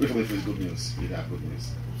 Read for me, please. Good news. We have good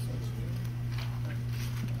news.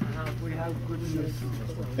 We have good news.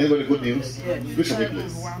 Anybody good news? Read for me,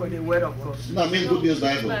 please. For the word of God. No, I mean good news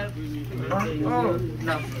Bible. Oh,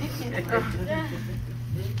 no.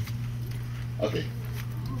 Okay.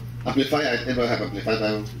 Amplify. Anybody have amplified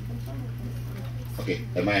Bible? Okay.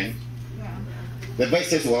 Amen. The verse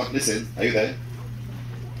says what? Listen. Are you there?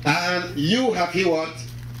 And you have he what?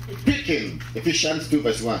 Speaking. Ephesians 2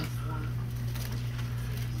 verse 1.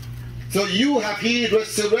 So you have he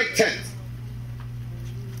resurrected.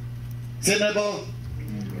 Say neighbor,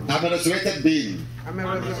 I'm a resurrected being. I'm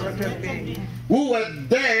a resurrected being. Who were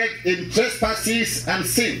dead in trespasses and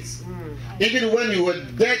sins. Even when you were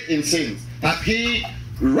dead in sins, have he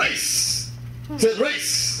raised. Say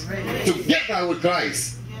raised. Together with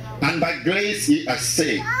Christ. And by grace he has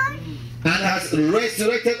saved. And has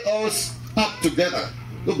resurrected us up together.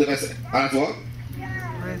 Look the verse. And has what?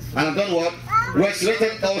 And have done what?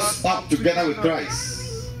 Resurrected us up together with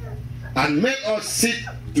Christ. And made us sit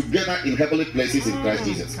together in heavenly places in Christ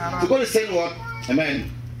Jesus. So God is saying what?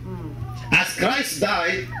 Amen. As Christ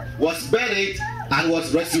died, was buried, and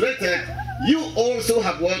was resurrected, you also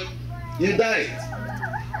have what? You died.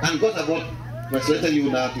 And God has what? Resurrected you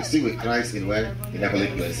now to sit with Christ in where? In heavenly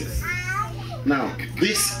places. Now,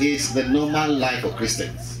 this is the normal life of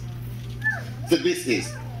Christians. So this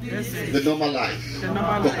is the normal life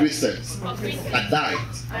for Christians. I died.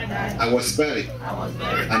 I was buried.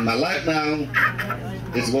 And my life now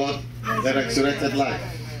is what? The resurrected life.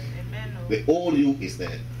 The old you is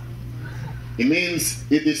there. It means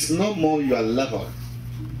it is no more your level.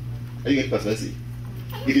 Are you getting perspective?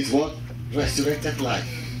 It is what? Resurrected life.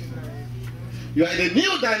 You are in a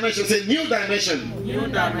new dimension. Say new dimension. New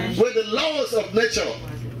dimension. Where the laws of nature,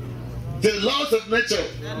 the laws of nature,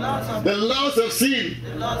 the laws of sin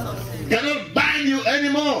cannot bind you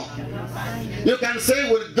anymore. You can say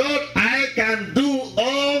with God, I can do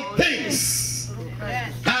all things.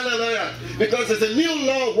 Hallelujah. Because there's a new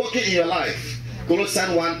law working in your life.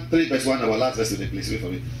 Colossians 1, 3 verse 1, our last verse today, please wait for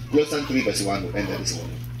me. Colossians 3 verse 1 will end there this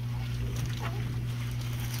morning.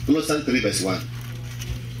 Colossians 3 verse 1.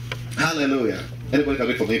 Hallelujah. Anybody can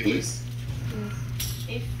read for me, please?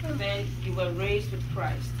 If then you were raised with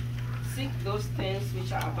Christ, seek those things which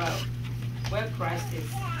are above, where Christ is,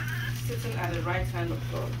 sitting at the right hand of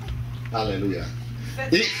God. Hallelujah.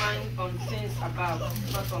 Set your mind on things above,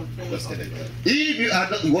 not on things on earth. If you are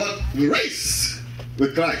not what? Raised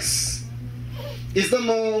with Christ, is no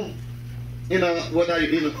more, whether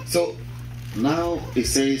you, so now it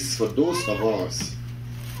says for those of us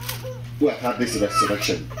who have had this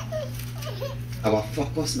resurrection, our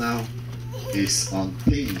focus now is on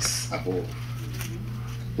things above,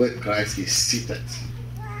 where Christ is seated.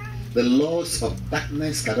 The laws of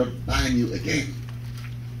darkness cannot bind you again.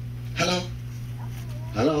 Hello?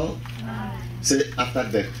 Hello? Say after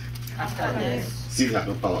death. After this. Sin have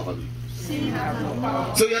no power over you. Sin have no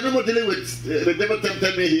power. So you're no more dealing with the devil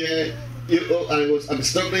tempted me here. I'm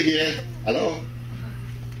struggling here. Hello?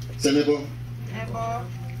 Say neighbor. Neighbor.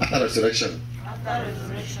 After resurrection, After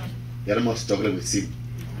resurrection. you're no more struggling with sin.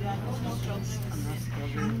 You are no more struggling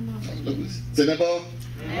with sin. Say neighbor.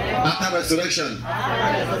 After resurrection.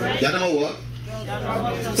 You are number what?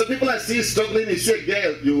 So people are still struggling. You see a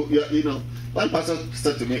girl, you know. One pastor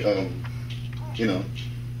said to me, you know,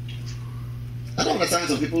 I don't understand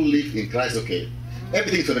some people live in Christ, okay.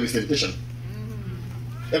 Everything for them is temptation.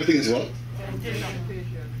 Everything is what?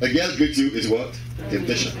 A girl greets you is what?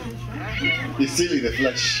 Temptation. It's still in the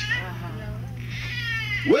flesh.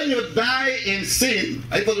 When you die in sin,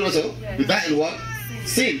 are you following also? You die in what?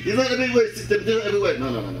 Sin. It's not everywhere, it's temptation everywhere.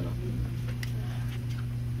 No.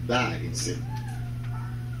 Die in sin.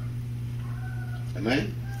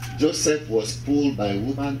 Amen? Joseph was pulled by a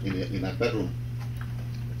woman in a bedroom.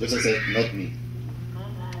 Joseph said, not me.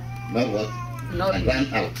 Not what? Not and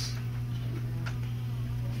ran out.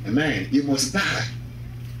 Amen. You must die.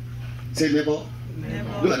 Say neighbor.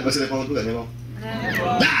 Look at the person, look at neighbor.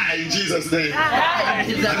 Die in Jesus' name. Die in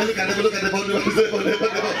Jesus' I mean, look at the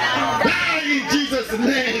neighbor. Die in Jesus'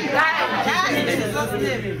 name.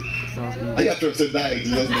 Are you have to say die in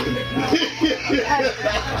Jesus' name?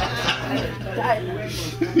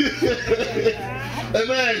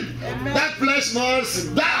 Amen. That flesh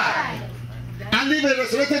must die. And live a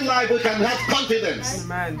resurrected life, we can have confidence.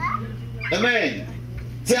 Amen.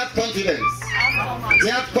 Say have confidence. Say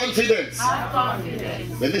have confidence.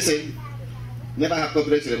 But listen, never have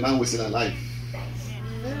confidence in a man who is still alive.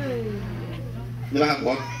 Never have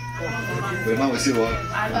what? When a man who is still what?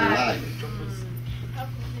 Alive.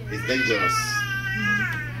 It's dangerous.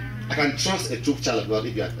 I can trust a true child of God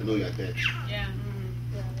if I know you are dead.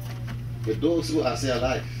 But those who are still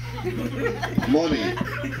alive, money,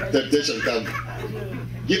 temptation come.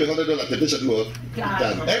 Give $100, temptation do what?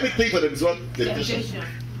 Come. Everything for them is what? Temptation.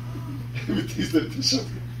 Everything is temptation.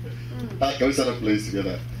 Can we start a place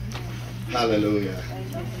together? Hallelujah.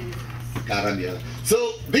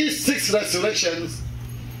 So these 6 resurrections,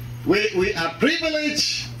 we are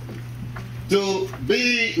privileged to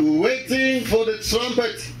be waiting for the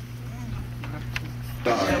trumpet.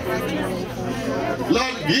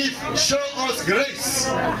 Lord, show us grace.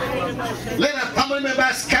 Let our family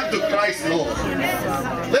members come to Christ, Lord.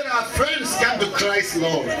 Let our friends come to Christ,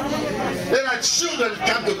 Lord. Let our children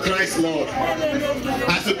come to Christ, Lord.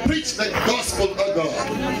 As we preach the gospel of God,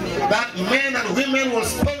 that men and women will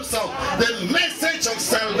sponsor the message of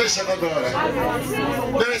salvation of God.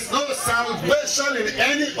 There is no salvation in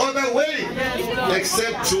any other way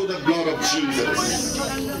except through the blood of Jesus.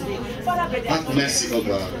 Have mercy, oh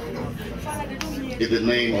God, in the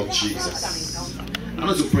name of Jesus. I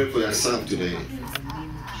want to pray for yourself today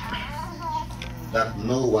that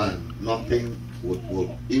no one, nothing would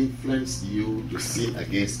influence you to sin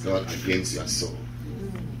against God, against your soul,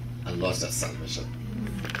 and lost your salvation.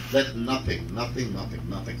 Let nothing.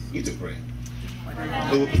 You to pray.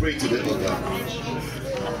 We will pray today, oh God,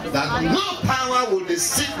 that no power will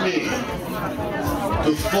deceive me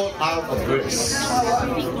to fall out of grace.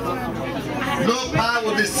 No power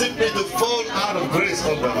will deceive me to fall out of grace,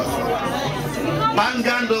 oh God.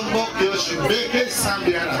 Bangando mokyo shibeke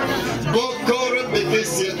sambiara, bokoro beke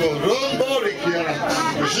siego, rombo rikiara,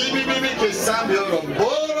 jibibi ke sambioro,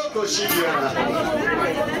 boro koshibiara.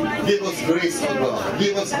 Give us grace, oh God.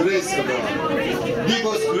 Give us grace, oh God. Give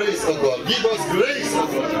us grace, oh God. Give us grace, oh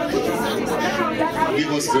God.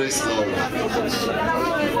 Give us grace, Lord.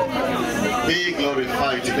 Be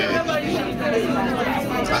glorified today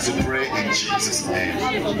as we pray in Jesus' name.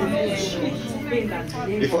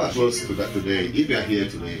 Before I close to that today, if you are here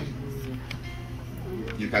today,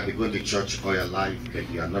 you can be going to church all your life, but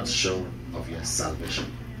you are not sure of your salvation.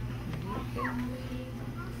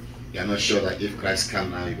 You are not sure that if Christ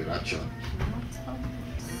comes now, you will be raptured.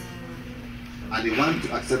 And you want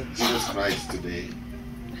to accept Jesus Christ today.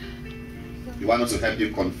 You want us to help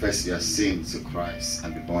you confess your sins to Christ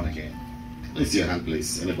and be born again. Let's see your hand,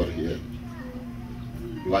 please. Anybody here?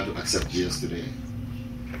 You want to accept Jesus today?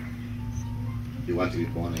 You want to be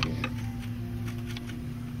born again?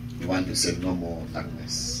 You want to say no more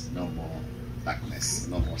darkness, no more darkness,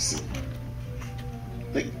 no more sin.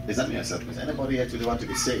 Examine yourself, please. Anybody here today want to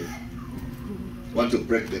be saved? Want to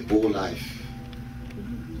break the whole life?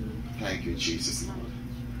 Thank you, Jesus, Lord.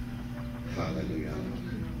 Hallelujah.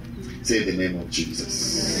 Say the name of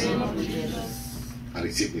Jesus. I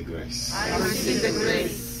receive the grace. I receive the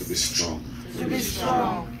grace to be strong. to be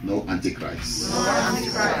strong. No antichrist. No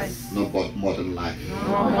antichrist. No modern life.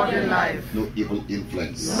 No modern life. No evil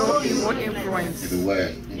influence. No evil influence. In the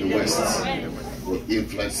world, in the West, will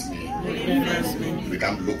influence me. To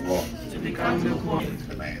become lukewarm.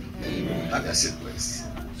 Amen. Have your seat, please.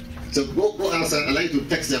 So go outside. I'd like you to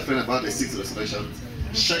text your friend about the 6th resurrection.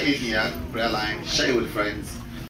 Share it here, prayer line. Share it with friends.